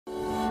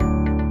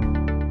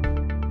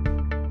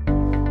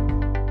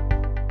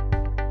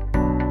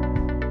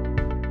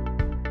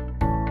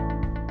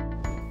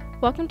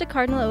Welcome to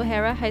Cardinal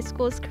O'Hara High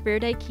School's Career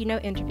Day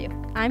Keynote interview.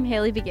 I'm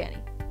Haley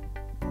Vigani.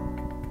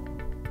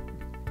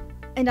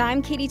 And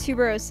I'm Katie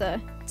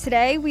Tuberosa.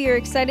 Today, we are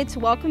excited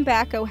to welcome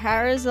back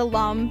O'Hara's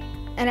alum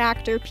and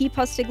actor Pete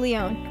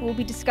Postiglione, who will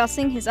be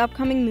discussing his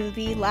upcoming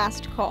movie,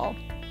 Last Call.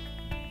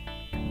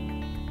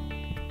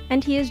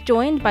 And he is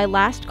joined by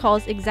Last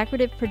Call's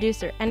executive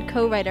producer and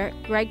co-writer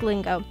Greg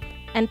Lingo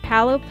and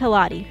Paolo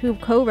Pilladi, who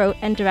co-wrote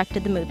and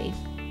directed the movie.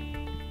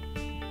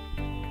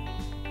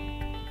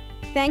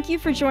 Thank you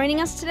for joining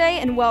us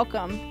today and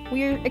welcome.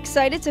 We are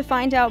excited to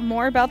find out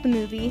more about the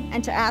movie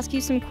and to ask you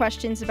some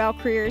questions about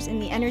careers in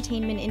the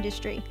entertainment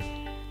industry.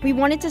 We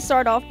wanted to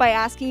start off by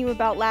asking you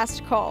about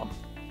Last Call.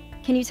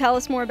 Can you tell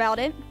us more about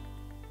it?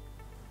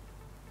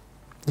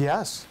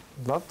 Yes,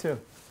 love to.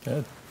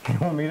 Good. You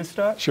want me to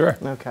start? Sure.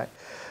 Okay.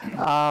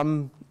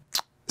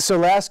 So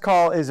Last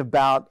Call is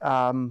about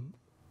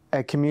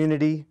a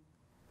community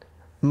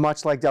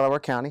much like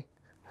Delaware County,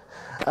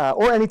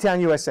 or any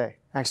town USA.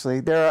 Actually,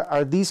 there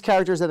are these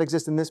characters that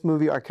exist in this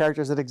movie are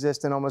characters that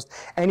exist in almost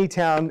any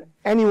town,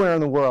 anywhere in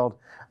the world.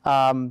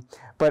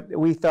 But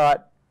we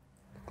thought,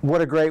 what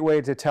a great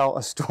way to tell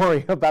a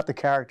story about the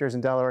characters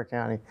in Delaware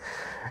County.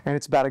 And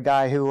it's about a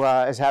guy who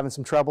is having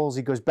some troubles.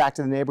 He goes back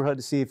to the neighborhood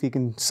to see if he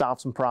can solve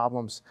some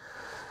problems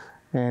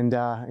and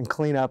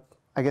clean up,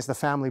 I guess, the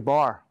family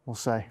bar, we'll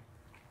say.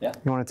 Yeah.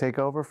 You want to take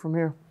over from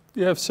here?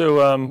 Yeah,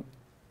 so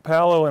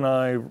Paolo and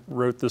I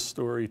wrote this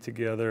story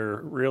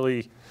together,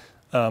 really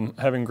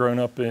having grown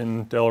up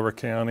in Delaware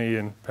County,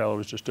 and Paolo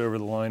was just over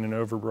the line in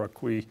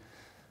Overbrook. We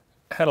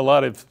had a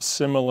lot of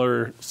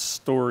similar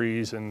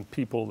stories and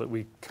people that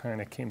we kind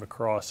of came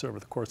across over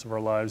the course of our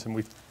lives,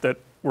 and that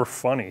were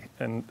funny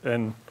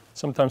and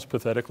sometimes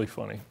pathetically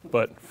funny,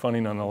 but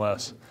funny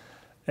nonetheless.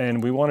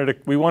 And we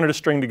wanted to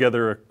string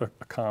together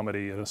a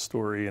comedy and a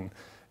story, and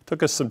it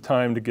took us some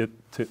time to get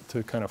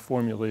to kind of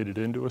formulate it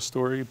into a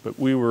story, but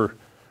we were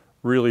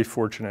really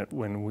fortunate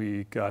when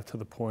we got to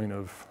the point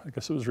of, I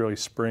guess it was really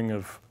spring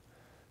of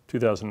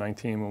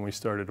 2019 when we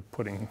started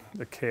putting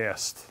a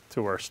cast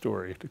to our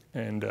story.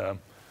 And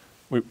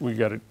we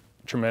got a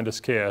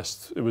tremendous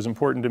cast. It was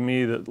important to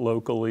me that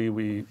locally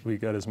we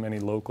got as many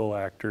local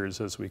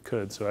actors as we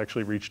could. So I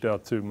actually reached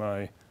out to my,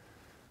 I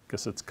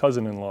guess it's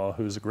cousin-in-law,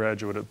 who's a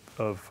graduate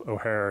of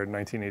O'Hara in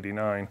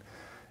 1989,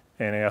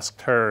 and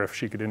asked her if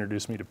she could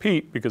introduce me to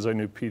Pete, because I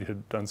knew Pete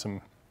had done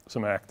some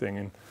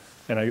acting.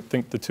 And I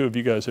think the two of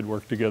you guys had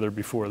worked together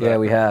before that. Yeah,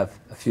 we have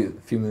a few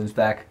moons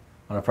back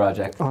on a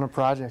project. On a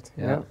project,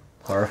 yeah.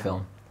 Horror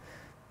film.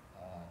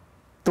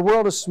 The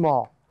world is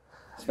small.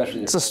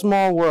 Especially it's a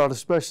small world,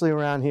 especially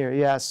around here.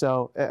 Yeah,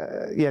 so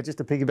yeah, just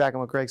to piggyback on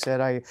what Greg said,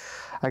 I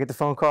get the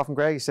phone call from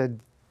Greg. He said,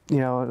 you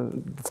know,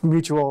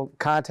 mutual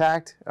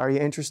contact. Are you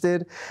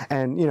interested?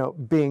 And you know,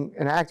 being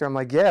an actor, I'm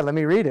like, yeah, let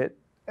me read it.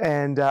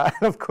 And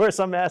of course,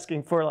 I'm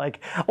asking for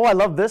like, oh, I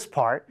love this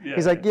part. Yeah,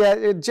 he's like,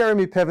 yeah,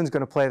 Jeremy Piven's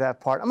going to play that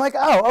part. I'm like,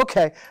 oh,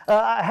 okay.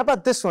 How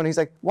about this one? He's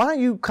like, why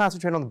don't you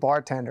concentrate on the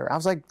bartender? I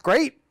was like,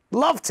 great,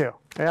 love to.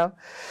 You know,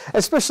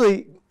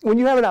 especially when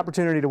you have an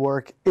opportunity to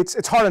work,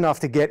 it's hard enough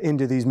to get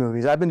into these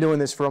movies. I've been doing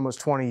this for almost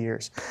 20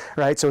 years,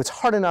 right? So it's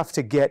hard enough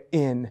to get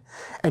in,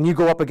 and you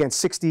go up against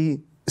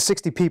 60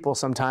 people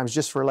sometimes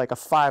just for like a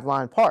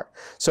 5-line part.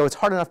 So it's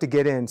hard enough to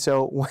get in.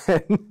 So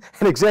when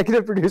an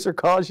executive producer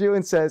calls you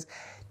and says,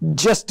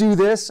 just do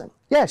this,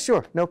 yeah,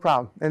 sure, no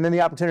problem. And then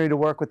the opportunity to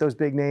work with those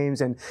big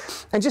names and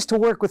just to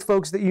work with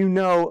folks that you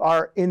know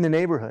are in the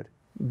neighborhood,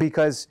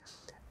 because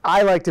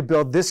I like to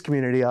build this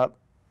community up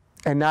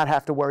and not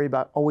have to worry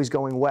about always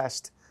going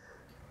west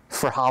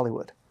for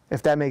Hollywood,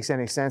 if that makes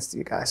any sense to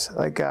you guys.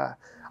 Like,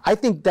 I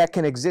think that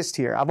can exist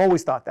here. I've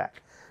always thought that.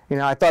 You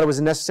know, I thought it was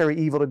a necessary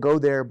evil to go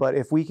there, but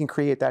if we can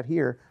create that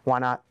here, why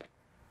not?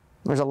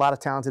 There's a lot of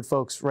talented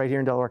folks right here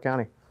in Delaware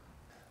County.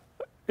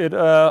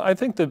 I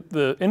think that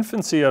the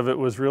infancy of it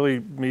was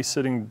really me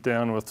sitting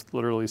down with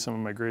literally some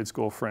of my grade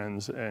school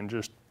friends and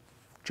just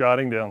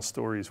jotting down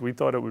stories. We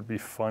thought it would be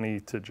funny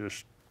to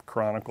just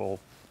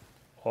chronicle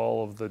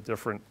all of the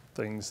different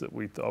things that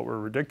we thought were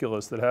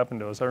ridiculous that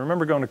happened to us. I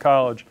remember going to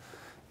college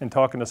and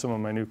talking to some of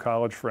my new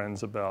college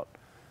friends about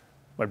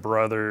my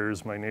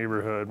brothers, my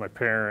neighborhood, my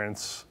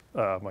parents,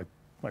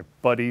 my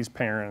buddies'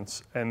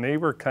 parents, and they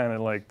were kind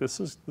of like, this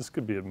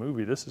could be a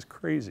movie. This is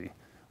crazy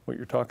what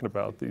you're talking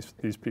about,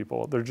 these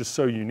people. They're just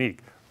so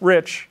unique.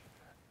 Rich,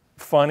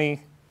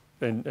 funny,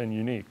 and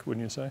unique,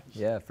 wouldn't you say?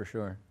 Yeah, for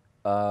sure.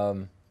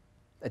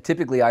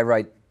 Typically I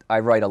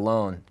write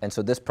alone, and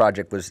so this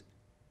project was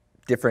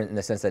different in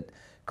the sense that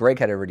Greg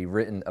had already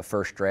written a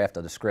first draft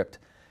of the script,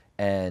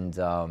 and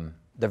the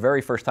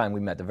very first time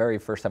we met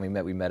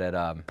we met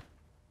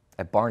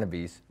at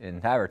Barnaby's in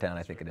Havertown,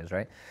 I think it is,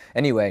 right?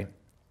 Anyway,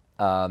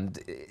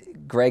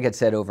 Greg had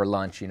said over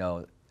lunch, you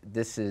know,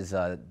 this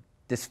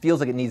feels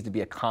like it needs to be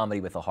a comedy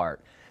with a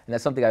heart. And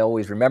that's something I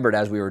always remembered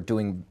as we were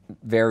doing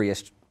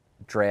various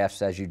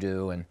drafts, as you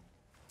do,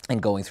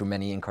 and going through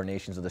many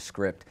incarnations of the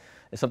script.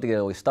 It's something that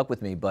always stuck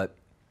with me, but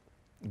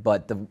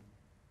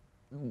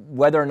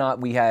whether or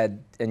not we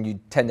had, and you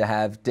tend to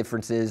have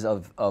differences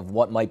of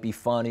what might be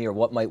funny or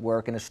what might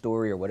work in a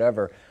story or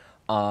whatever,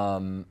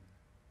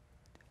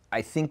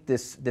 I think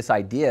this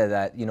idea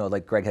that, you know,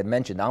 like Greg had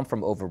mentioned, I'm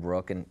from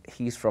Overbrook and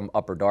he's from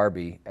Upper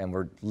Darby, and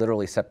we're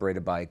literally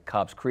separated by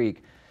Cobbs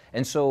Creek.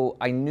 And so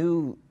I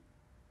knew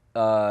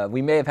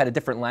we may have had a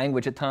different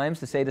language at times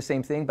to say the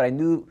same thing, but I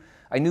knew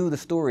the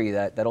story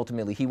that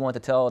ultimately he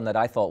wanted to tell, and that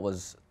I thought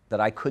was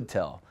that I could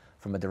tell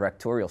from a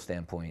directorial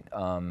standpoint,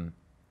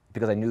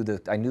 because I knew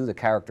the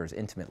characters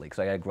intimately, because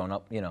I had grown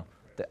up, you know.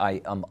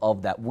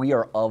 We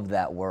are of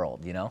that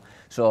world, you know?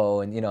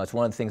 So, and you know, it's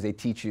one of the things they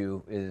teach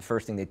you, the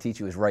first thing they teach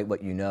you is write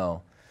what you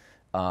know.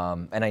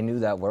 And I knew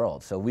that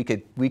world. So we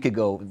could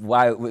go,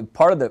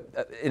 part of the,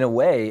 in a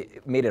way,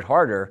 it made it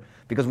harder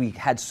because we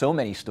had so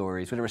many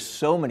stories, there were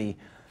so many,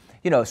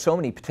 you know, so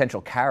many potential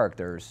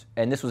characters,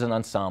 and this was an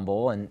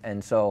ensemble,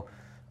 and so,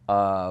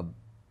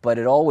 but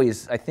it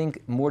always, I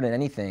think more than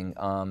anything,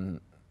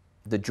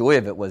 the joy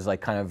of it was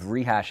like kind of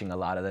rehashing a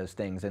lot of those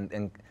things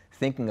and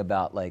thinking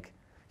about like,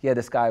 yeah,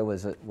 this guy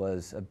was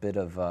a bit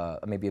of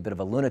maybe a bit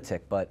of a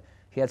lunatic, but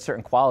he had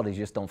certain qualities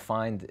you just don't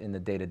find in the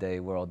day-to-day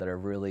world that are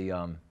really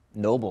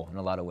noble in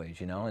a lot of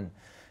ways, you know.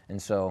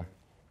 And so,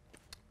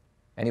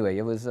 anyway,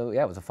 it was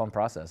it was a fun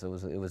process. It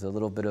was a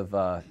little bit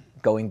of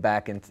going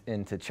back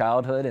into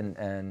childhood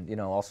and you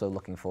know, also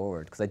looking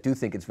forward, because I do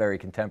think it's very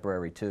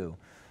contemporary too.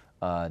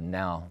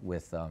 Now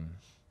with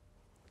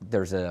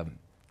there's an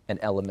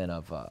element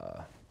of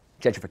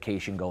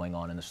gentrification going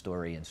on in the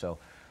story, and so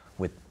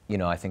with, you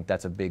know, I think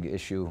that's a big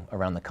issue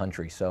around the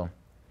country. So,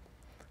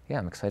 yeah,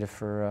 I'm excited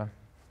for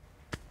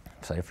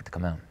it to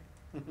come out.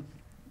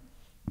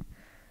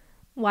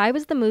 Why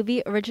was the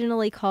movie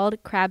originally called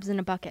Crabs in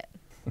a Bucket?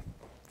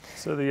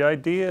 So the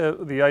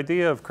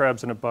idea of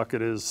crabs in a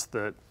bucket is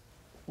that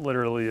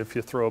literally if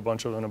you throw a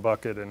bunch of them in a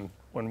bucket and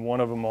when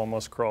one of them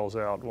almost crawls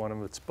out, one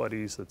of its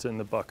buddies that's in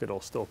the bucket will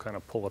still kind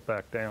of pull it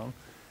back down.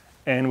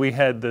 And we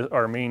had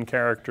our main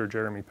character,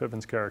 Jeremy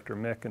Piven's character,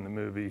 Mick, in the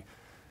movie,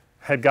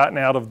 had gotten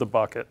out of the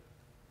bucket,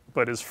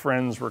 but his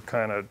friends were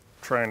kind of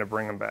trying to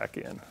bring him back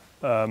in.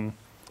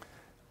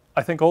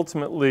 I think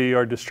ultimately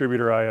our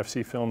distributor,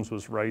 IFC Films,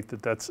 was right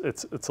that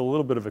it's a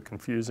little bit of a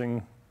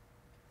confusing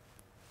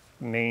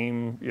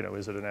name. You know,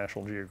 is it a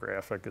National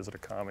Geographic? Is it a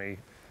commie?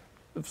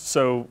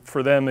 So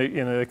for them,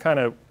 they kind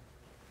of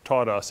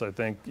taught us, I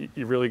think,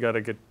 you really got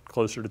to get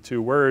closer to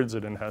 2 words,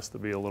 and it has to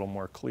be a little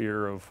more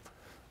clear of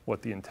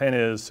what the intent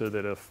is, so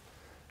that if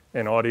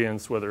an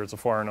audience, whether it's a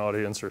foreign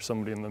audience or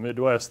somebody in the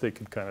Midwest, they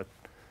could kind of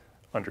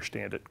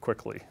understand it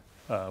quickly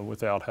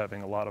without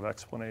having a lot of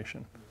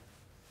explanation.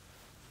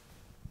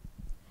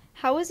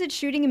 How is it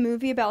shooting a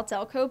movie about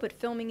Delco but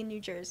filming in New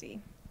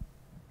Jersey?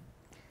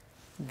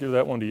 Give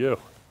that one to you.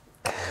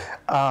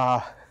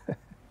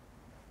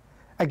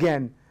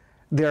 Again,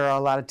 there are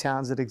a lot of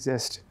towns that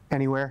exist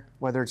anywhere,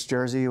 whether it's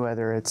Jersey,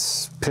 whether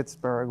it's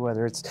Pittsburgh,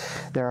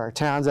 there are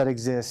towns that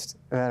exist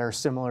that are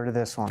similar to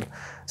this one.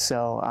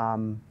 So,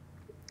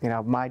 you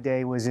know, my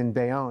day was in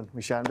Bayonne.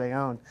 We shot in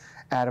Bayonne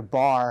at a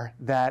bar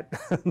that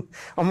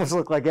almost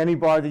looked like any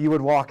bar that you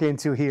would walk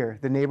into here.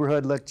 The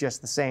neighborhood looked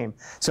just the same.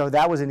 So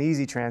that was an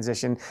easy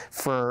transition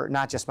for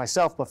not just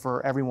myself, but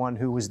for everyone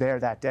who was there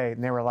that day.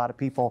 And there were a lot of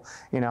people,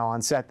 you know,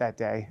 on set that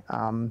day.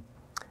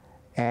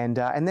 And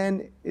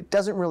then it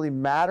doesn't really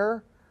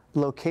matter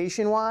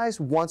location-wise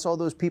once all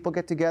those people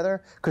get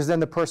together, because then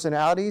the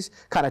personalities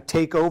kind of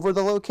take over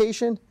the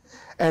location,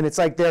 and it's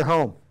like their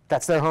home.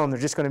 That's their home. They're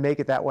just going to make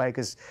it that way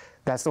because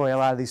that's the way a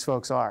lot of these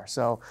folks are.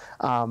 So,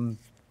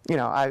 you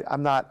know,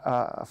 I'm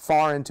not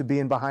foreign to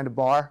being behind a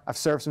bar. I've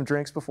served some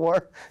drinks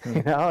before,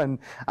 you know, and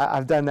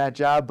I've done that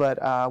job.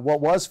 But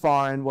what was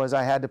foreign was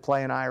I had to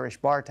play an Irish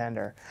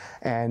bartender.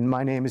 And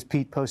my name is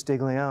Pete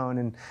Postiglione,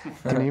 and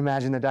can you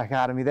imagine the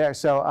dichotomy there?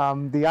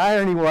 So the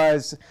irony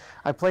was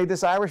I played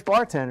this Irish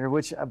bartender,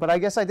 but I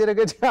guess I did a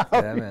good job.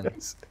 Yeah, man.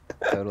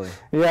 Totally.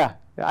 Yeah.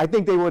 I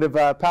think they would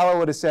have, Paolo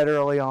would have said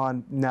early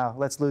on, no,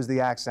 let's lose the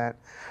accent.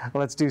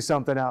 Let's do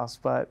something else.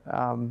 But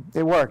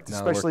it worked,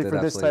 especially for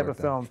this type of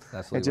film.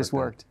 It just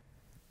worked.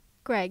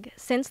 Greg,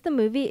 since the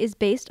movie is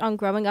based on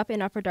growing up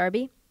in Upper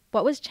Darby,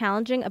 what was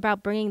challenging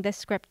about bringing this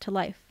script to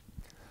life?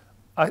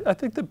 I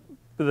think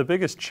the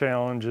biggest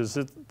challenge is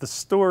that the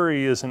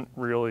story isn't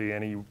really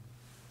any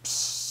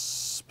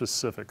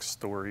specific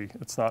story.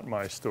 It's not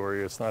my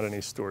story. It's not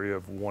any story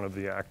of one of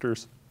the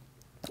actors.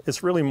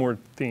 It's really more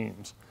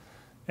themes.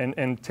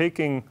 And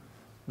taking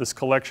this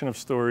collection of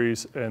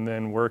stories and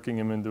then working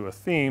them into a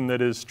theme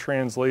that is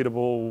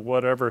translatable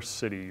whatever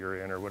city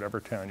you're in or whatever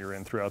town you're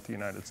in throughout the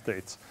United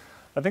States.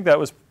 I think that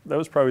was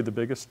probably the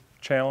biggest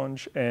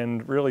challenge,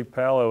 and really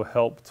Paolo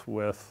helped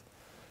with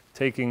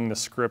taking the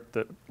script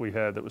that we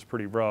had that was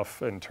pretty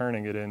rough and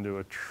turning it into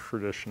a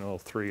traditional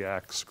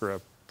 3-act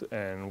script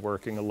and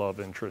working a love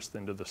interest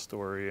into the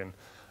story.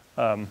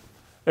 And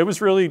it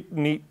was really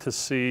neat to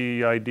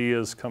see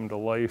ideas come to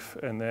life,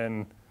 and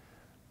then,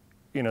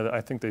 you know,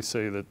 I think they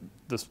say that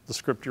the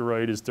script you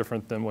write is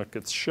different than what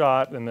gets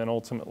shot, and then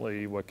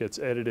ultimately what gets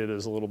edited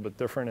is a little bit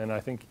different, and I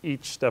think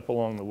each step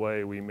along the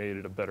way we made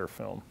it a better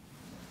film.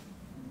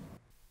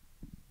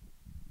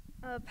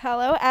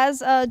 Paolo,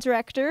 as a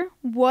director,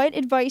 what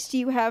advice do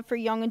you have for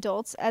young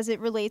adults as it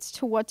relates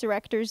to what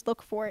directors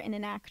look for in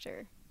an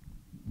actor?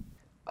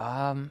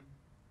 I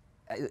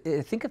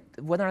think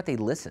whether or not they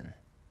listen.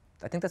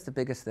 I think that's the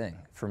biggest thing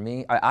for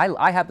me.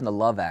 I happen to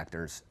love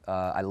actors.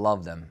 I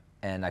love them,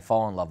 and I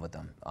fall in love with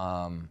them.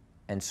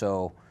 And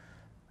so,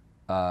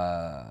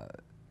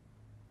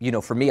 you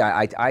know, for me,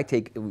 I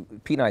take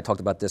Pete and I talked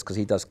about this because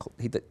he does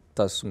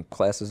some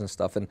classes and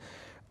stuff, and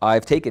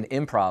I've taken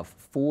improv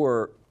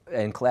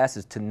and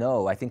classes to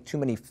know. I think too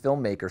many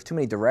filmmakers, too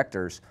many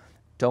directors,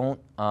 don't.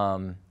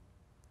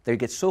 They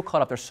get so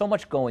caught up. There's so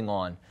much going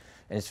on,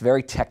 and it's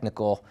very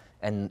technical.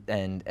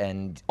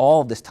 And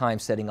all of this time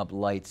setting up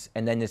lights,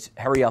 and then it's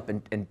hurry up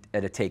and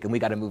at a take, and we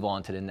got to move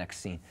on to the next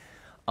scene.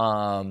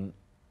 I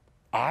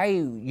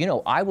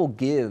will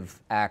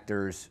give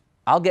actors,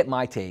 I'll get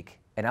my take,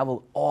 and I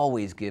will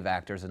always give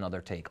actors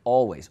another take,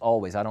 always.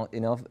 I don't,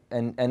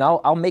 and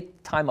I'll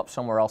make time up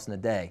somewhere else in the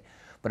day,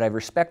 but I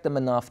respect them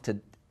enough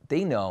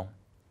they know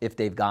if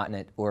they've gotten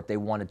it or if they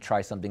want to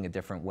try something a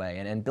different way,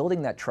 and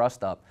building that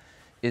trust up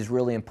is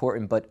really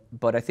important, but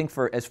I think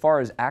as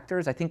far as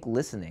actors, I think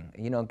listening,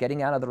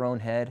 getting out of their own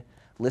head,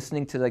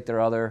 listening to like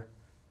their other,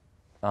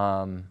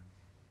 if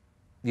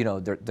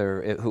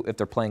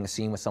they're playing a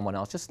scene with someone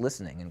else, just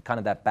listening and kind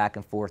of that back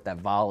and forth, that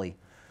volley,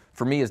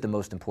 for me is the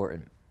most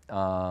important,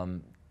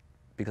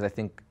 because I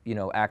think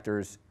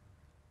actors,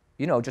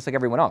 just like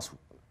everyone else,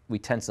 we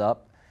tense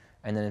up,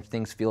 and then if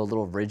things feel a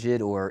little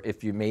rigid, or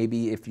if you've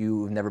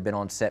never been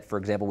on set, for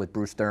example, with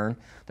Bruce Dern,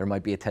 there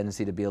might be a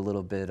tendency to be a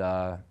little bit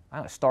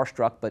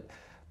starstruck, but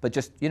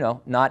just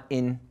not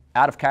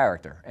out of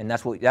character, and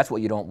that's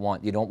what you don't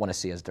want. You don't want to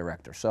see as a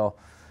director. So,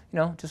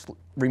 just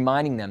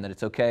reminding them that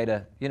it's okay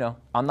to,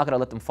 I'm not going to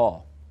let them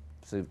fall,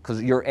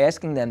 because you're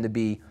asking an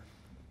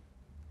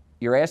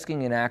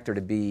actor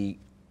to be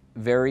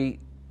very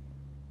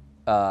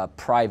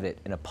private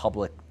in a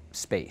public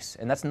space,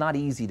 and that's not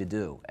easy to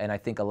do. And I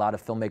think a lot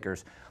of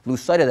filmmakers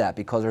lose sight of that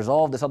because there's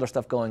all this other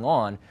stuff going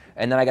on.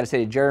 And then I got to say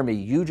to Jeremy,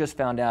 you just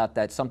found out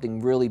that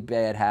something really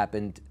bad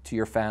happened to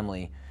your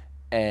family,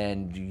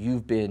 and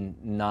you've been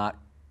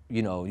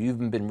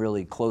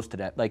really close to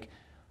that. Like,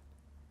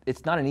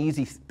 it's not an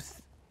easy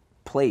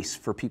place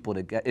for people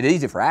to get. It's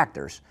easy for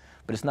actors,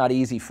 but it's not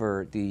easy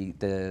for the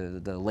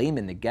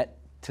layman to get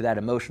to that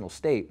emotional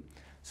state.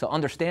 So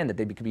understand that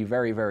they could be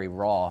very, very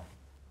raw.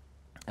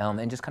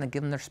 And just kind of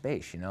give them their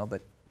space,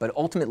 but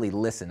ultimately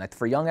listen.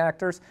 For young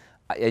actors,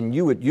 and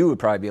you would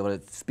probably be able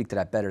to speak to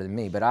that better than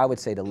me, but I would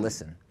say to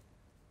listen,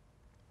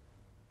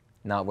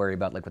 not worry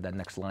about like what that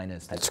next line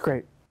is. That's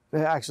great.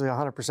 Actually,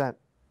 100%.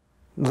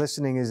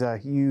 Listening is a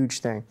huge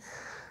thing.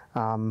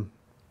 May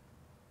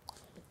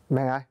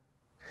I?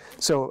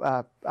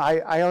 So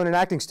I own an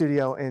acting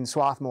studio in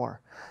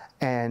Swarthmore,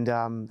 and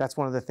that's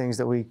one of the things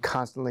that we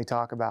constantly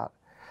talk about.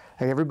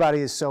 Like, everybody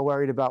is so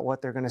worried about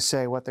what they're going to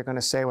say,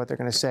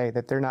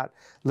 that they're not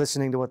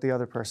listening to what the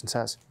other person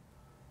says.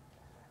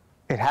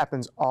 It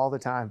happens all the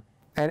time,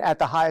 and at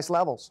the highest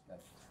levels.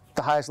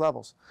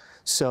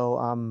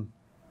 So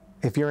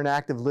if you're an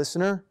active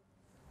listener,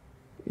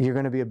 you're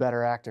going to be a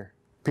better actor,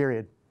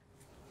 period.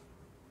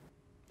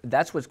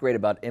 That's what's great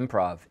about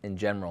improv in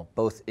general,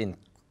 both in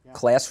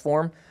class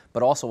form,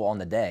 but also on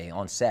the day,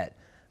 on set,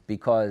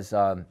 because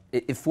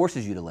it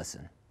forces you to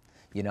listen.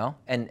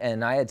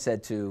 And I had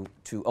said to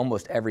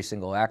almost every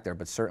single actor,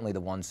 but certainly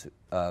the ones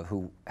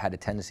who had a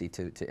tendency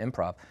to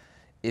improv,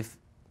 I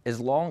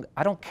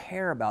don't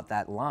care about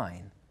that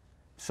line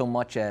so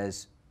much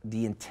as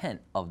the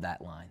intent of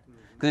that line.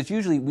 Because it's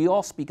usually, we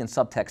all speak in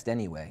subtext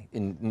anyway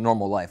in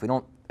normal life. We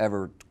don't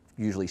ever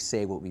usually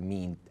say what we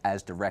mean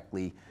as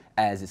directly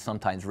as is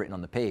sometimes written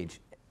on the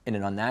page in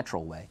an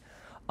unnatural way.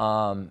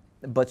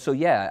 But so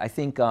yeah, I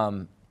think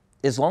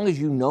as long as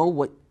you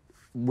know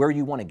where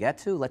you want to get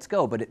to, let's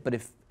go. But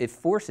if it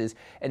forces,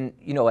 and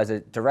as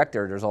a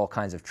director, there's all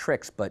kinds of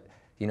tricks, but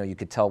you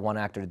could tell one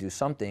actor to do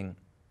something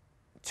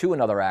to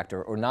another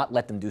actor or not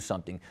let them do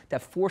something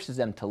that forces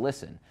them to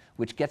listen,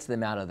 which gets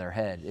them out of their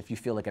head. If you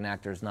feel like an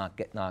actor's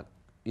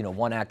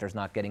one actor's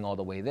not getting all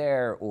the way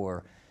there,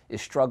 or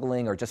is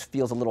struggling, or just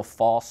feels a little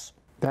false.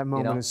 That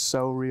moment is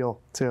so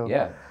real too.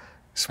 Yeah.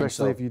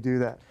 Especially if you do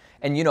that.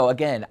 And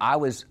again, I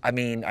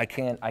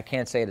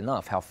can't say it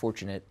enough how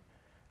fortunate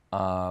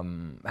I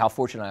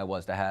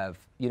was to have,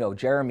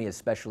 Jeremy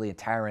especially, and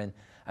Taryn.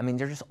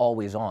 They're just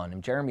always on.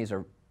 And Jeremy's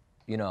a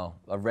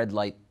red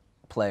light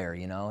player.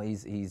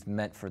 He's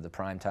meant for the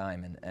prime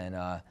time,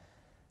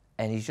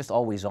 and he's just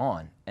always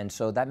on. And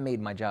so that made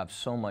my job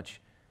so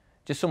much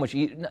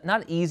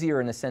not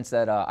easier in the sense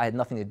that I had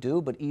nothing to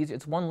do, but easier.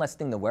 It's one less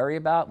thing to worry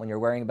about when you're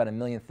worrying about a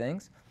million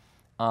things.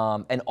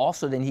 And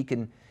also then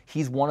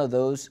he's one of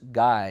those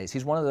guys.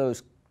 He's one of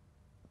those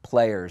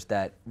players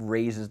that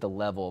raises the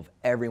level of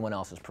everyone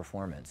else's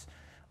performance,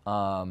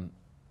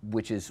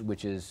 which is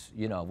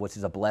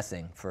a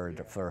blessing for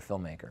a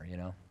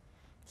filmmaker,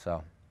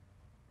 So.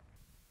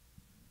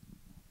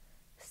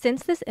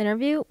 Since this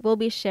interview will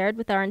be shared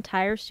with our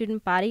entire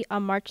student body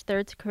on March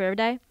 3rd's Career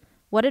Day,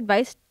 What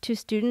advice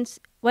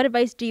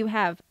do you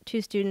have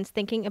to students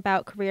thinking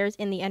about careers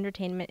in the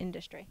entertainment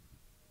industry?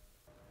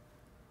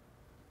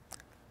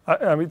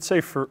 I would say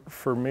for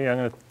me, I'm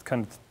going to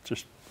kind of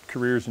just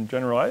careers in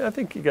general. I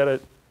think you got to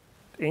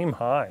aim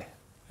high,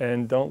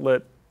 and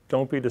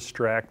don't be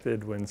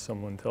distracted when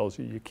someone tells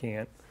you you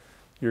can't.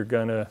 You're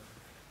gonna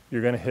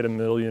hit a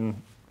million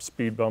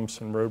speed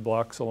bumps and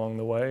roadblocks along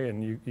the way,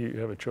 and you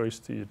have a choice: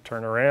 do you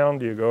turn around,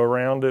 do you go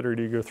around it, or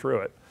do you go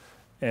through it?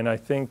 And I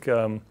think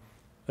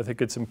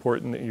it's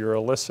important that you're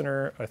a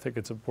listener. I think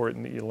it's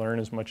important that you learn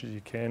as much as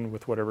you can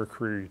with whatever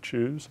career you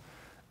choose,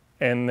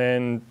 and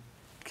then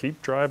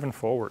keep driving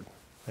forward,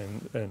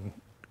 and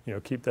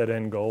keep that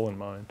end goal in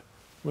mind.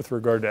 With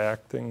regard to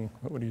acting,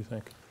 what do you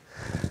think?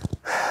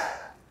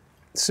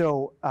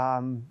 So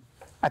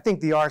I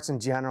think the arts in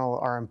general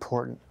are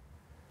important,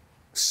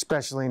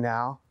 especially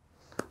now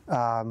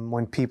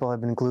when people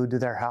have been glued to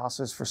their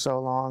houses for so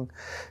long.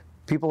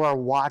 People are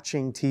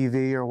watching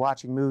TV or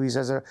watching movies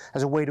as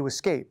a way to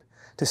escape,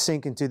 to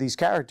sink into these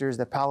characters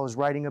that Paolo's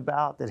writing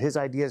about, that his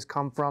ideas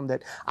come from,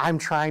 that I'm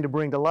trying to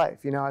bring to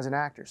life, as an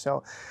actor.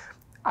 So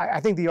I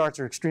think the arts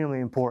are extremely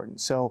important.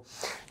 So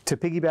to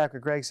piggyback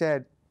what Greg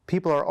said,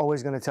 people are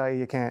always going to tell you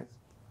you can't.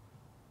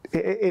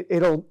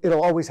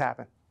 It'll always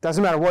happen.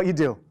 Doesn't matter what you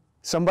do.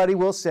 Somebody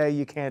will say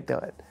you can't do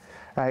it,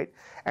 right?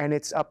 And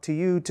it's up to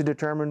you to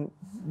determine,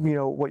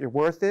 what your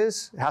worth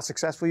is, how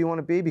successful you want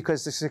to be,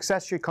 because the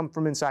success should come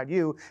from inside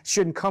you. It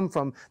shouldn't come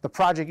from the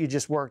project you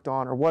just worked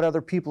on or what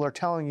other people are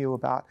telling you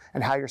about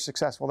and how you're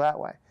successful that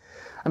way.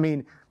 I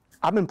mean,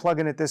 I've been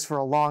plugging at this for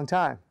a long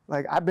time.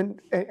 Like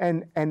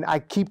and I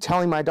keep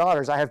telling my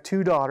daughters, I have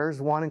 2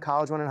 daughters, one in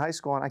college, one in high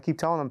school, and I keep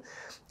telling them,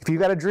 if you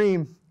got a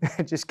dream,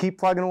 just keep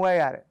plugging away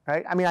at it,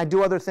 right? I mean, I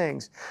do other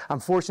things. I'm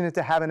fortunate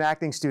to have an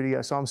acting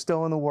studio, so I'm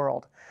still in the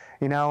world,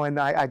 and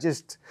I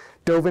just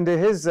dove into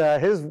his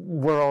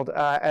world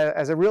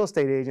as a real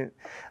estate agent.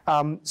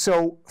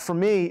 So for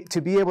me,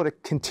 to be able to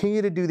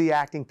continue to do the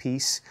acting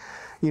piece,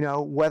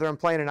 whether I'm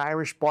playing an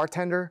Irish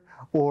bartender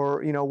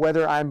or,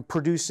 whether I'm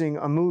producing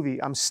a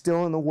movie, I'm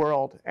still in the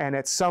world. And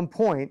at some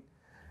point,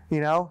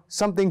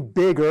 something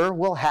bigger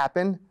will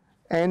happen,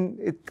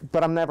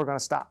 but I'm never going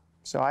to stop.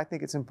 So I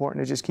think it's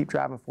important to just keep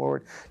driving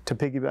forward, to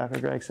piggyback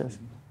what Greg says.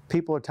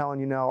 People are telling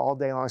you no all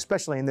day long,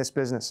 especially in this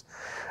business.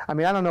 I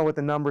mean, I don't know what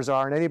the numbers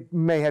are, and they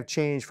may have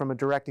changed from a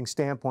directing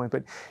standpoint,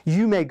 but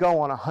you may go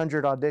on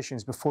 100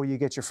 auditions before you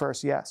get your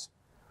first yes.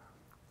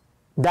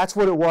 That's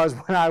what it was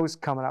when I was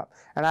coming up.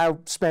 And I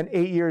spent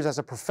 8 years as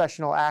a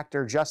professional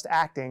actor just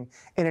acting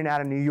in and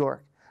out of New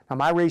York. Now,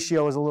 my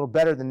ratio is a little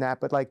better than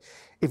that, but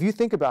if you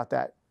think about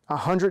that,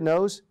 100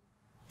 no's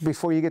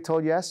before you get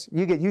told yes,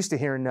 you get used to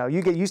hearing no.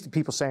 You get used to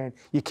people saying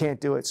you can't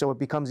do it, so it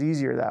becomes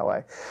easier that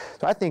way.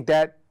 So I think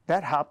that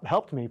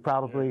helped me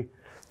probably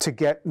to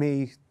get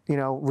me,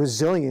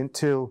 resilient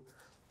to,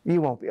 you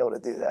won't be able to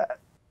do that.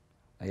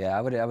 Yeah,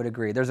 I would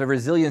agree. There's a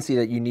resiliency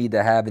that you need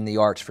to have in the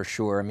arts for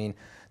sure. I mean,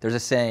 there's a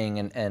saying,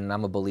 and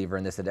I'm a believer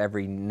in this, that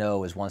every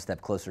no is one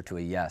step closer to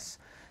a yes.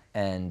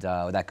 And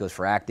that goes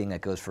for acting, that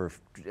goes for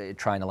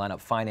trying to line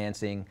up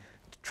financing,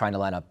 trying to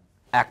line up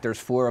actors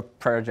for a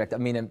project. I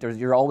mean,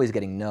 you're always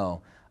getting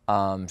no.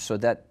 So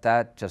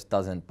that just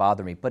doesn't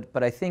bother me.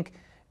 But I think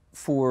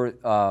for,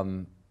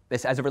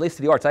 as it relates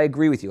to the arts, I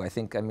agree with you. I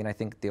think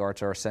the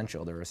arts are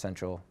essential. They're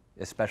essential,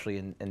 especially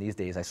in these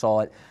days. I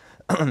saw it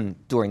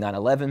during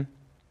 9/11.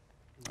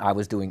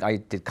 I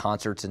did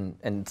concerts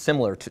and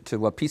similar to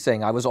what Pete's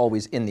saying, I was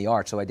always in the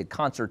arts. So I did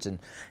concerts and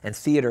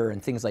theater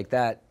and things like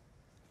that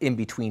in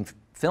between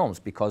films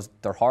because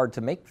they're hard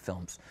to make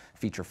films,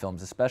 feature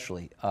films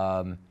especially.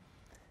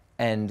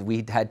 And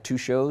we had 2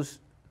 shows,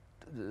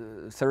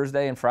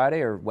 Thursday and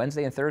Friday, or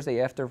Wednesday and Thursday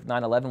after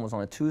 9/11 was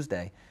on a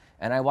Tuesday.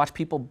 And I watched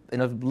people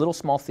in a little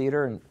small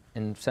theater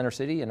in Center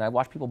City, and I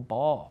watched people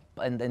bawl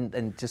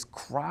and just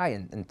cry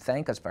and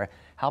thank us for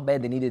how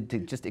bad they needed to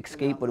just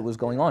escape what was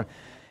going on.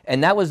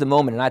 And that was the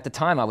moment. And at the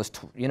time, I was,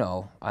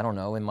 I don't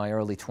know, in my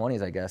early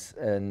 20s, I guess.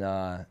 And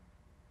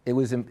it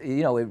was,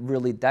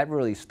 that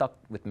really stuck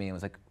with me. It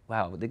was like,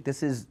 wow, it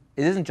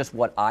isn't just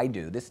what I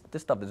do. This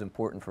stuff is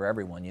important for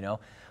everyone,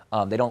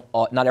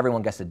 not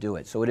everyone gets to do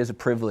it. So it is a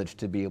privilege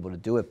to be able to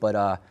do it.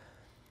 But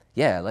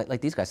yeah,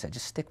 like these guys said,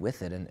 just stick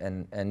with it.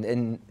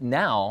 And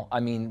now, I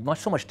mean,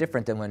 so much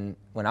different than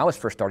when I was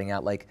first starting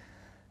out.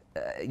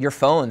 Your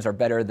phones are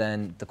better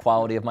than the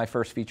quality of my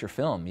first feature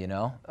film,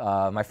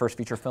 My first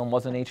feature film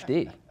wasn't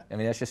HD. I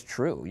mean, that's just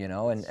true,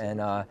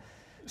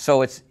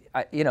 so it's,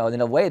 in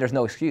a way, there's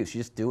no excuse. You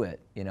just do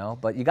it,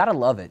 But you got to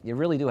love it. You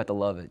really do have to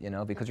love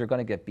it, because you're going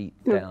to get beat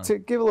down. To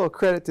give a little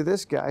credit to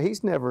this guy,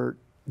 he's never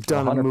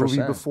done 100%. A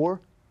movie before.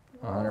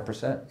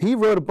 100%. He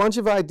wrote a bunch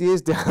of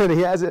ideas down that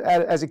he has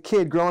as a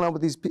kid growing up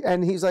with these,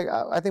 and he's like,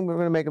 I think we're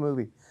going to make a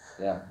movie.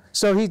 Yeah.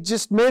 So he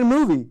just made a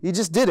movie. He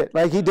just did it.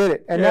 He did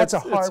it. And that's a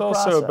hard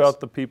process. It's also about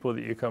the people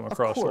that you come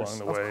across along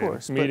the way. Of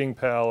course. Meeting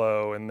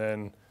Paolo and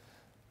then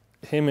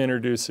him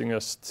introducing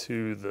us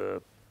to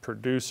the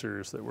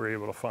producers that were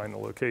able to find the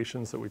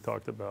locations that we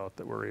talked about,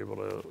 that were able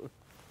to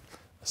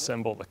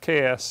assemble the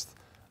cast.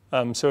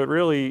 So it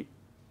really,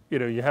 you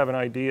know, you have an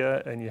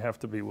idea and you have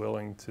to be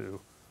willing to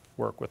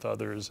work with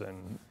others.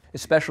 And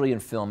especially in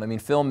film. I mean,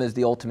 film is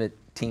the ultimate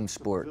team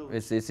sport.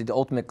 It's the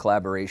ultimate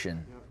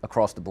collaboration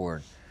across the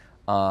board.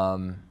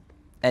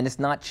 And it's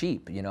not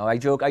cheap, you know. I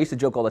used to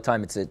joke all the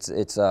time,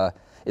 it's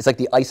like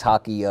the ice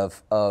hockey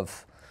of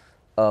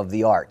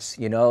the arts,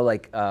 you know.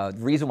 Like the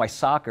reason why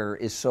soccer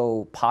is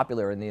so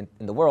popular in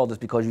the world is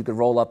because you could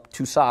roll up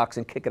 2 socks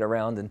and kick it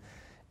around,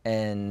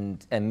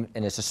 and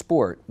it's a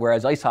sport.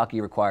 Whereas ice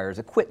hockey requires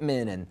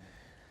equipment and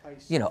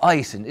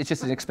ice, and it's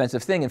just an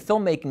expensive thing. And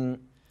filmmaking,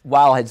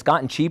 while it's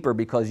gotten cheaper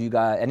because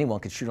anyone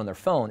can shoot on their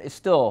phone, it's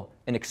still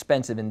an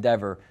expensive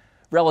endeavor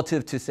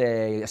relative to,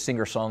 say, a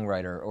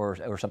singer-songwriter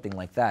or something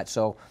like that.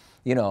 So,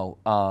 you know,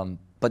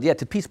 but yeah,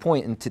 to Pete's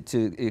point, and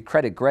to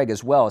credit Greg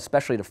as well,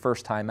 especially the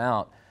first time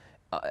out,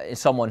 is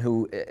someone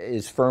who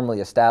is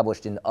firmly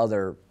established in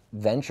other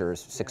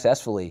ventures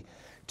successfully,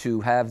 to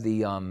have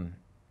the, to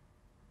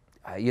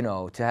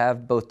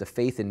have both the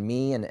faith in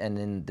me and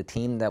in the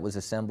team that was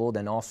assembled,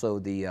 and also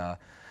the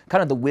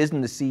kind of the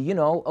wisdom to see, you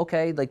know,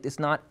 okay, like it's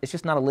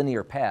just not a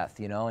linear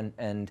path, you know,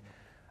 and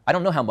I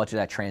don't know how much of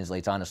that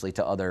translates, honestly,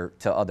 to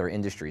other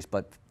industries,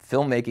 but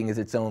filmmaking is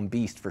its own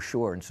beast for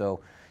sure. And so,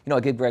 you know,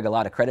 I give Greg a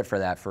lot of credit for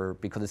that,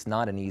 because it's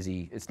not an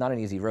easy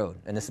road,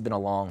 and this has been a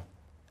long,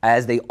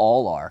 as they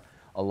all are,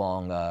 a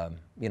long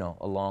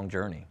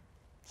journey.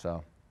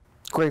 So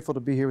Grateful to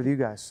be here with you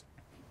guys,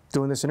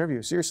 doing this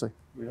interview. Seriously,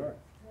 we are.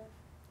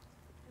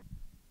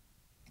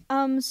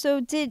 So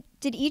did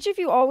each of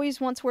you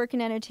always want to work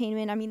in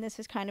entertainment? I mean, this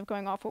is kind of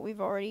going off what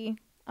we've already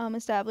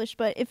established,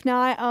 but if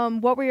not,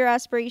 what were your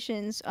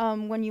aspirations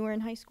when you were in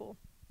high school?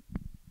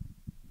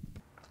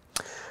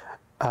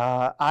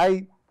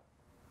 I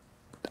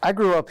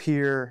grew up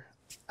here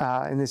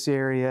in this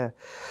area,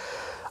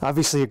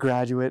 obviously a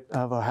graduate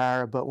of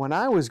O'Hara, but when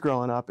I was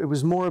growing up, it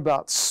was more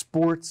about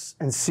sports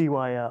and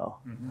CYO.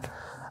 Mm-hmm.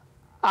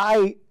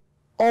 I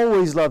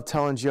always loved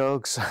telling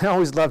jokes. I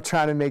always loved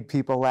trying to make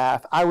people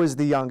laugh. I was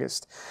the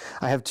youngest.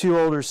 I have 2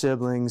 older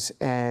siblings,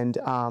 and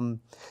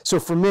so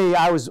for me,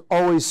 I was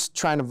always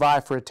trying to vie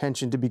for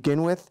attention to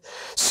begin with.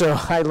 So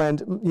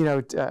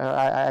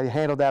I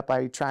handled that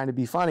by trying to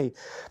be funny.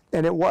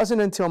 And it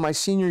wasn't until my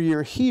senior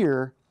year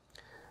here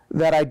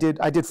that I did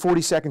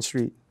 42nd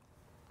Street.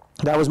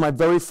 That was my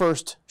very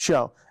first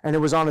show, and it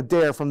was on a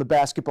dare from the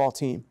basketball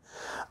team.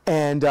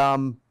 And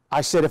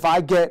I said, if I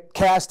get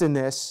cast in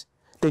this,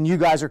 then you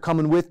guys are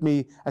coming with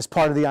me as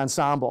part of the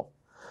ensemble.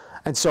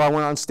 And so I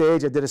went on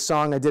stage, I did a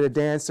song, I did a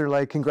dance, they're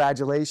like,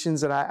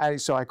 congratulations.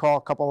 And so I call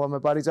a couple of my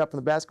buddies up from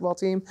the basketball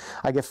team,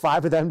 I get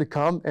 5 of them to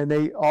come, and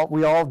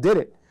we all did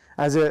it.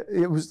 I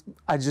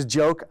just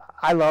joke,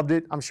 I loved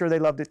it, I'm sure they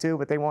loved it too,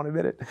 but they won't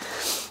admit it.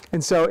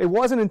 And so it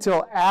wasn't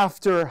until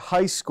after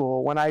high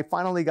school, when I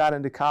finally got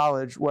into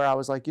college, where I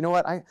was like, you know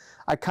what, I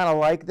kind of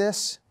like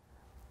this.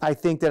 I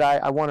think that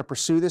I want to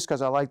pursue this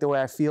because I like the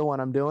way I feel when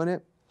I'm doing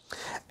it.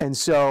 And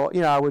so,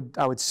 you know,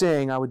 I would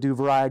sing, I would do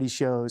variety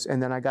shows,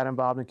 and then I got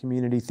involved in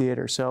community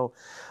theater. So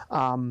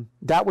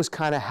that was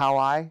kind of how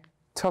I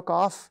took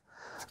off.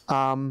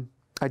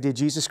 I did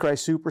Jesus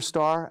Christ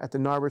Superstar at the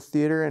Narberth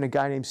Theater, and a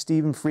guy named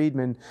Stephen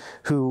Friedman,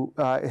 who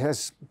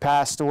has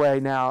passed away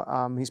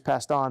now. He's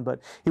passed on, but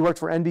he worked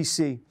for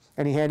NBC,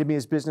 and he handed me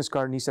his business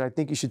card, and he said, I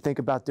think you should think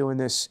about doing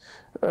this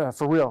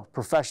for real,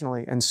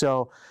 professionally. And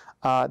so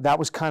that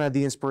was kind of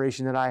the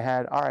inspiration that I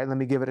had. All right, let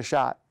me give it a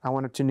shot. I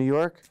went up to New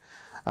York.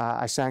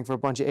 I sang for a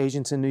bunch of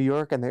agents in New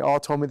York, and they all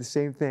told me the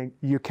same thing: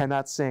 you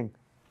cannot sing,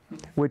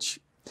 because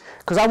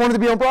I wanted to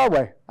be on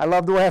Broadway. I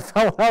loved the way I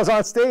felt when I was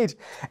on stage.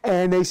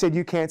 And they said,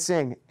 you can't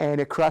sing,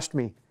 and it crushed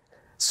me.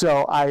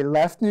 So I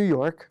left New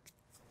York,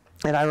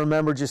 and I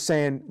remember just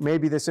saying,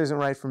 maybe this isn't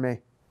right for me.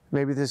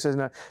 Maybe this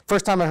isn't.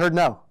 First time I heard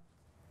no.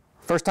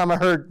 First time I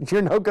heard,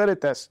 you're no good at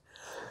this.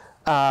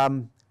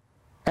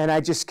 And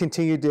I just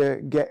continued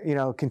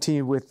to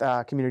continue with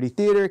community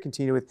theater,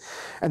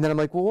 and then I'm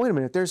like, well, wait a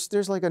minute,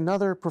 there's like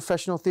another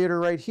professional theater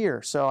right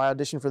here. So I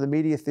auditioned for the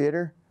Media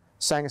Theater,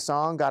 sang a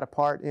song, got a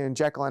part in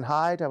Jekyll and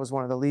Hyde. I was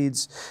one of the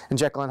leads in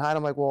Jekyll and Hyde.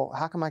 I'm like, well,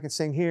 how come I can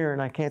sing here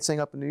and I can't sing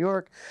up in New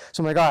York?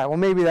 So I'm like, all right, well,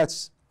 maybe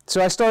that's,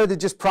 so I started to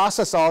just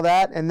process all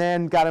that, and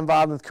then got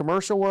involved in the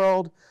commercial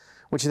world,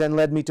 which then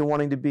led me to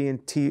wanting to be on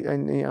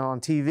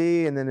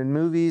TV and then in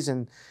movies.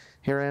 And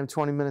here I am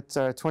 20 minutes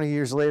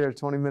later,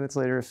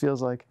 it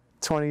feels like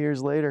 20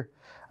 years later.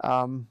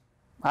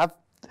 I've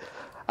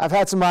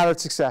had some moderate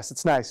success.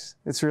 It's nice.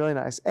 It's really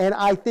nice. And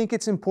I think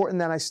it's important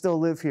that I still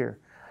live here.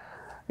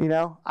 You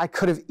know, I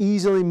could have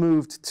easily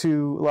moved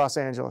to Los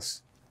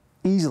Angeles,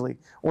 easily,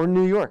 or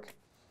New York.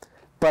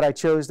 But I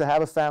chose to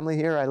have a family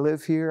here. I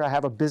live here. I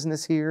have a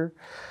business here.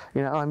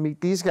 You know, I meet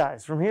these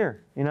guys from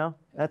here. You know,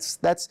 that's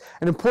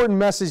an important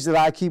message that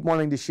I keep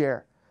wanting to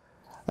share.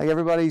 Like it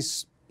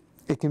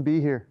can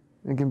be here.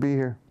 It can be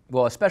here.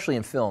 Well, especially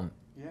in film,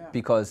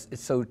 because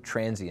it's so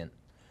transient.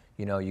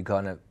 You know, you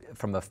kind of,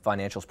 from a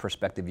financial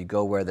perspective, you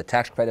go where the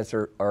tax credits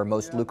are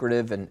most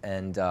lucrative, and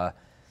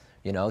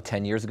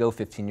 10 years ago,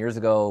 15 years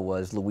ago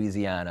was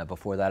Louisiana.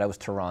 Before that, I was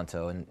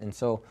Toronto, and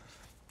so,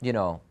 you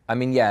know, I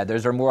mean, yeah,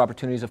 there more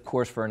opportunities, of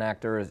course, for an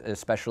actor,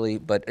 especially,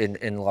 but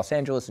in Los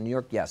Angeles and New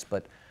York, yes,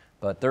 but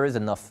there is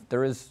enough,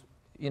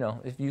 you know,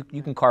 if you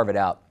can carve it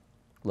out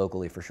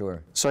locally for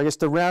sure. So I guess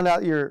to round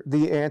out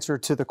the answer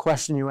to the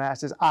question you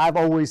asked is I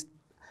always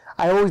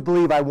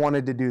believe I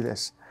wanted to do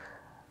this.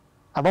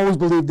 I've always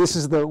believed this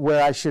is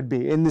where I should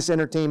be, in this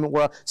entertainment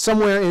world.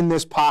 Somewhere in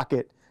this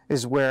pocket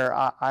is where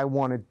I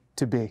wanted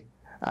to be.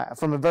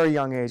 From a very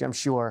young age, I'm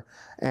sure,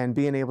 and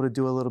being able to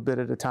do a little bit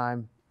at a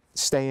time,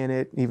 stay in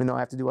it, even though I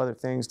have to do other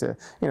things to,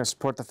 you know,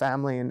 support the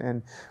family,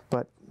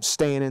 but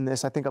staying in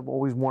this, I think I've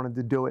always wanted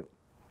to do it,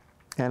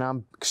 and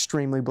I'm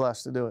extremely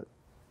blessed to do it,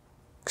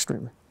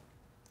 extremely.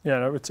 Yeah,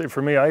 and I would say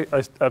for me, I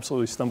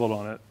absolutely stumbled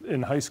on it.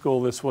 In high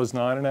school, this was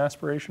not an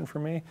aspiration for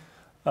me.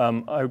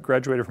 I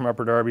graduated from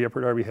Upper Darby.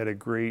 Upper Darby had they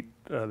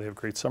have a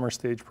great summer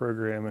stage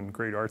program and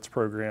great arts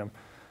program,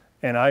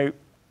 and I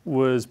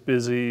was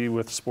busy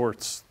with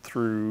sports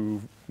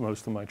through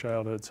most of my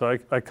childhood. So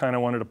I kind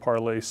of wanted to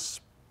parlay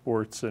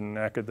sports and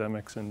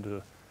academics into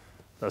the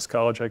best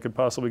college I could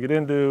possibly get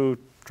into,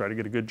 try to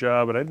get a good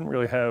job, but I didn't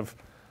really have,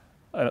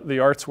 the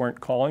arts weren't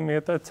calling me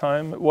at that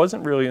time. It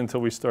wasn't really until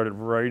we started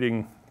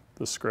writing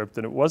the script,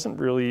 and it wasn't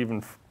really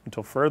even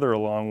until further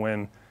along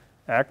when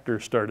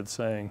actors started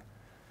saying,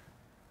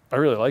 I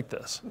really like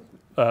this.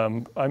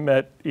 I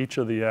met each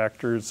of the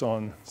actors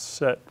on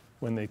set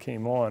when they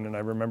came on, and I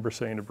remember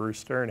saying to Bruce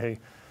Stern, hey,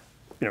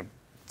 you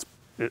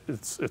know,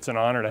 it's an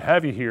honor to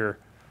have you here.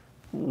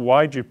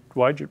 Why'd you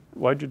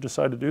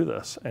decide to do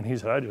this? And he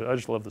said, I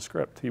just love the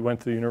script. He went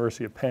to the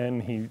University of Penn.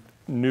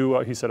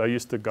 He said, I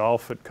used to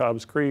golf at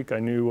Cobb's Creek. I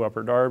knew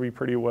Upper Darby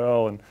pretty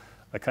well, and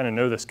I kind of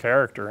know this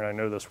character and I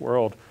know this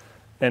world.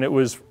 And that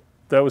was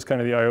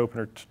kind of the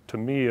eye-opener to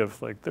me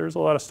of like, there's a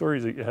lot of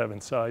stories that you have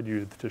inside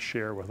you to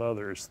share with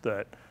others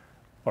that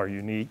are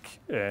unique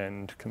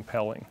and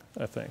compelling,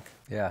 I think.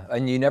 Yeah,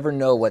 and you never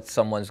know what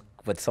somebody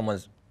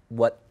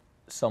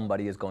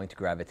is going to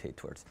gravitate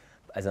towards.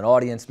 As an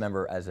audience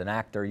member, as an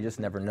actor, you just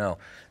never know.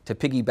 To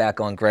piggyback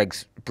on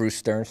Greg's Bruce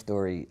Stern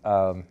story,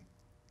 I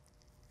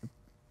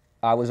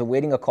was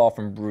awaiting a call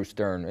from Bruce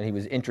Stern, and he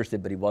was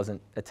interested, but he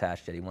wasn't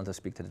attached yet. He wanted to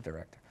speak to the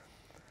director.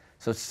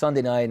 So it's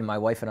Sunday night, and my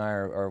wife and I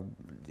are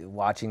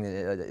watching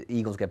the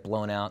Eagles get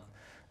blown out,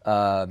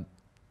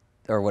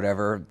 or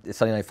whatever. It's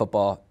Sunday Night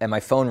Football, and my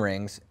phone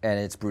rings, and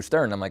it's Bruce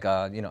Stern. I'm like,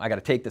 you know, I got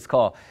to take this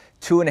call.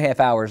 2.5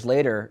 hours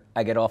later,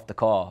 I get off the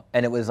call,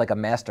 and it was like a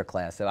master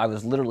class. So I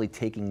was literally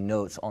taking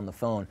notes on the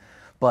phone.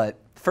 But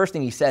first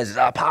thing he says is,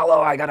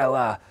 Paolo,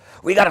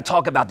 we gotta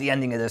talk about the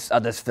ending of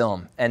this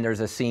film. And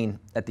there's a scene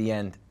at the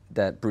end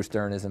that Bruce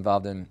Stern is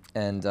involved in,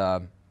 and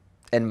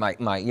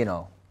my you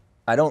know,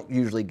 I don't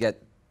usually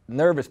get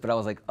nervous, but I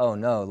was like, oh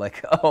no,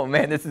 like, oh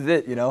man, this is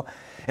it, you know?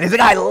 And he's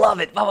like, I love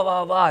it, blah, blah,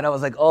 blah, blah. And I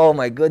was like, oh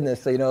my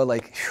goodness, so, you know,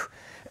 like, whew.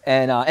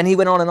 And he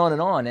went on and on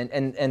and on.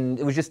 And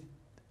it was just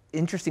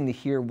interesting to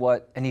hear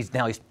and he's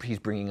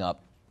bringing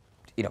up,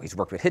 you know, he's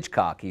worked with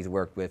Hitchcock, he's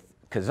worked with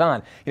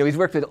Kazan, you know, he's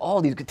worked with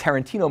all these,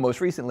 Tarantino most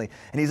recently.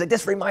 And he's like,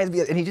 this reminds me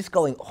of, and he's just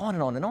going on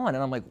and on and on.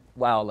 And I'm like,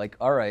 wow, like,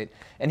 all right.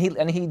 And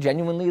he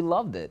genuinely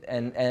loved it.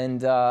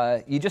 And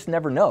you just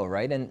never know,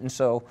 right? And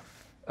so,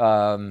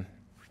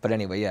 but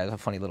anyway, yeah, it's a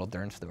funny little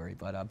Dern story.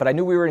 But I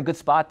knew we were in a good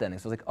spot then. So I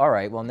was like, all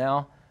right, well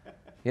now,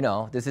 you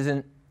know, this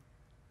isn't.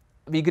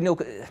 I mean, you can know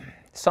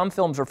some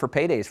films are for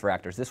paydays for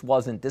actors. This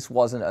wasn't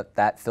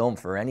that film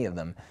for any of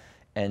them,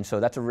 and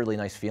so that's a really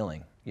nice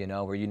feeling, you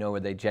know, where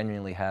they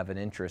genuinely have an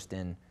interest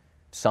in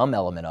some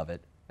element of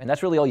it, and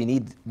that's really all you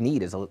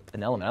need is an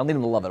element. I don't need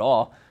them to love it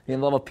all. You need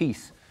them to love a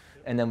piece,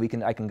 and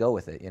then I can go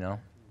with it, you know.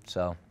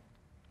 So.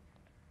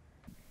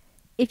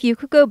 If you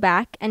could go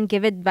back and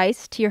give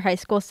advice to your high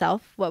school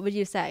self, what would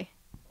you say?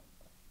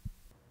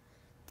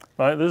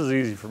 This is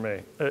easy for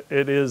me.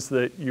 It is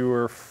that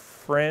your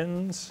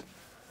friends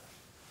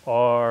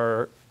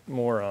are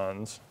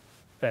morons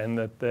and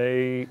that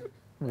they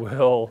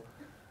will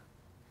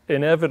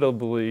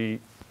inevitably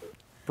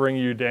bring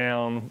you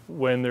down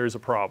when there's a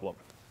problem.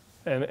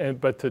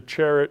 But to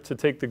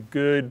take the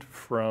good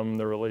from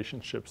the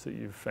relationships that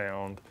you've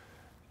found,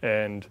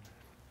 and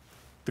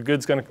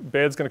bad's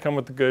gonna come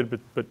with the good,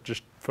 but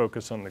just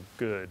focus on the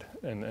good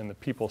and the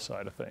people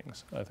side of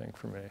things, I think,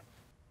 for me.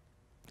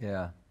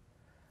 Yeah.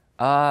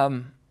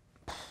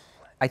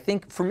 I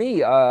think for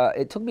me,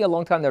 it took me a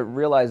long time to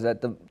realize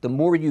that the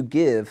more you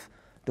give,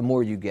 the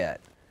more you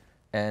get.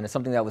 And it's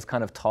something that was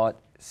kind of taught.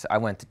 I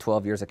went to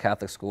 12 years of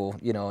Catholic school,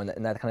 you know,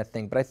 and that kind of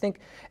thing. But I think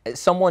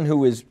someone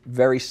who is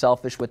very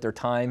selfish with their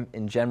time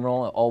in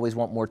general, always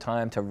want more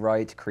time to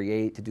write, to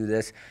create, to do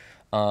this,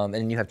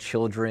 and you have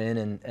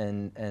children,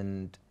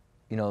 and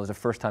you know, it was the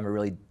first time it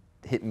really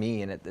hit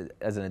me. And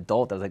as an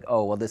adult, I was like,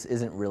 oh, well, this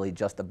isn't really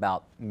just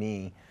about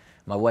me.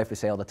 My wife would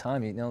say all the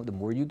time, you know, the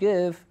more you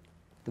give,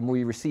 the more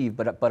you receive.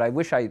 But I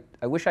wish I,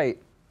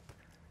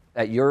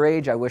 at your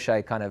age, I wish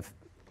I kind of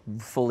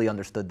fully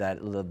understood that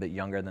a little bit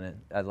younger than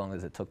as long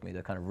as it took me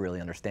to kind of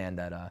really understand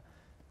that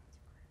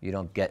you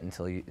don't get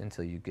until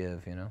you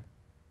give, you know.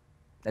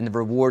 And the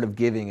reward of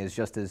giving is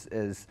just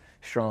as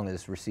strong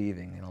as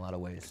receiving in a lot of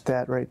ways.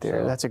 That right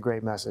there, So, that's a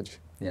great message.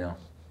 You know.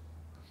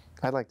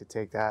 I'd like to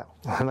take that.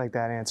 I like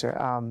that answer.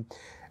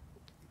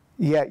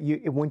 Yeah,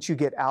 once you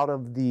get out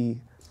of the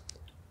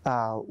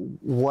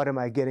what am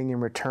I getting in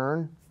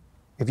return,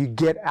 if you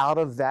get out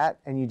of that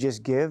and you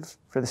just give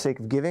for the sake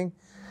of giving,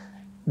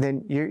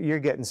 then you're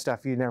getting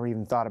stuff you never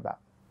even thought about.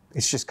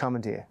 It's just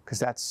coming to you, because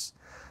that's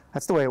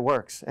the way it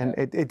works. And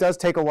it does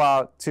take a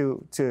while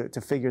to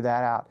figure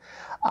that out.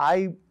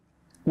 I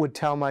would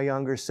tell my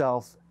younger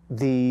self,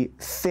 the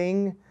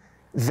thing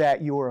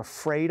that you're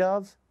afraid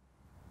of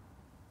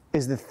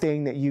is the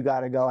thing that you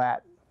got to go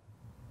at.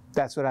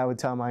 That's what I would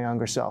tell my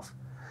younger self,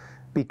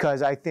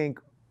 because I think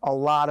a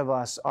lot of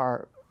us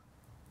are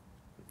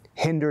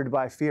hindered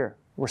by fear.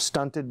 We're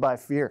stunted by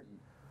fear.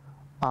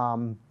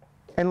 And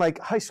like,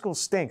 high school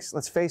stinks,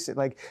 let's face it.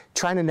 Like,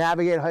 trying to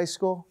navigate high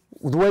school,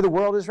 the way the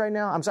world is right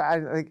now, I'm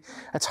sorry,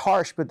 that's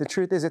harsh, but the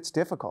truth is it's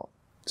difficult.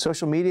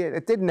 Social media, we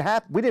didn't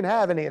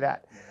have any of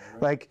that.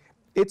 Like,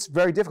 it's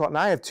very difficult. And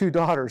I have 2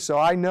 daughters, so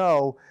I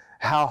know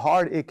how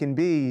hard it can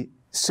be.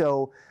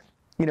 So,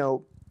 you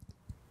know,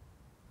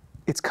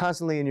 it's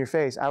constantly in your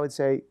face. I would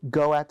say,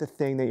 go at the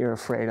thing that you're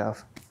afraid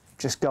of.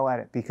 Just go at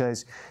it,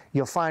 because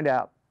you'll find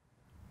out,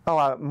 oh,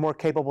 I'm more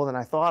capable than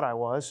I thought I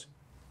was.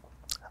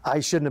 I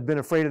shouldn't have been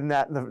afraid of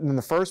that in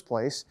the first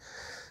place.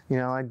 You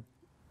know,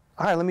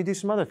 all right, let me do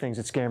some other things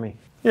that scare me.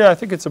 Yeah, I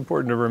think it's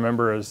important to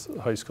remember as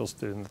a high school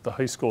student that the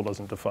high school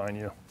doesn't define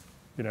you.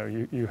 You know,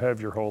 you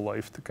have your whole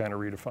life to kind of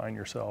redefine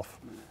yourself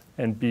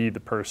and be the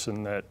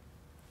person that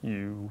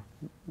you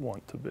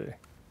want to be.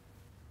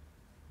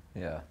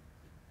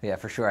 Yeah,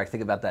 for sure. I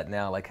think about that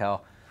now, like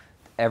how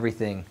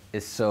everything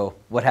is so,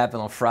 what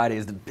happened on Friday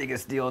is the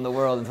biggest deal in the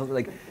world, and something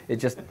like, it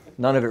just,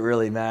 none of it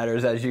really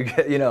matters as you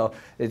get, you know,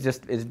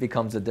 it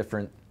becomes a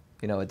different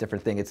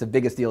thing. It's the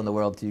biggest deal in the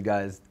world to you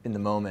guys in the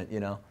moment, you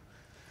know,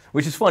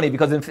 which is funny,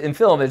 because in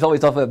film it's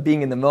always talk about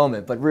being in the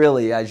moment, but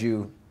really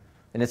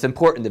and it's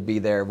important to be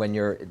there when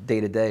you're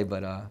day to day,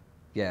 but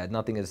yeah,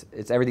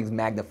 everything's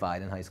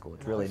magnified in high school.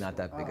 It's really not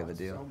that big of a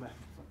deal.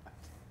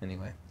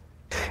 Anyway.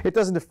 It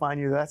doesn't define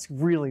you. That's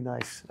really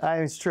nice.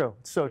 It's true.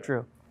 It's so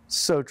true.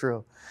 So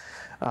true.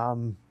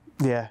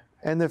 Yeah,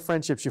 and the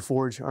friendships you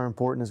forge are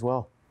important as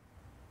well.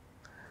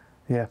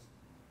 Yeah.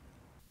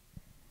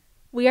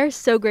 We are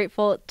so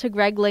grateful to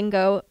Greg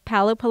Lingo,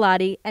 Paolo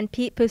Pilladi, and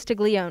Pete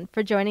Postiglione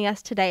for joining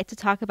us today to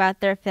talk about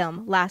their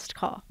film, Last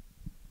Call.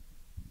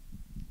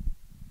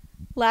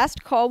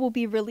 Last Call will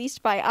be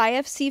released by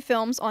IFC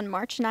Films on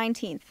March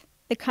 19th.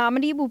 The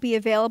comedy will be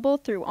available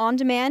through On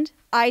Demand,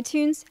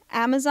 iTunes,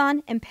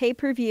 Amazon, and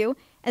pay-per-view,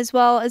 as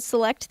well as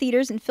select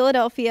theaters in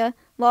Philadelphia,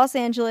 Los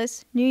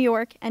Angeles, New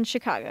York, and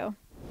Chicago.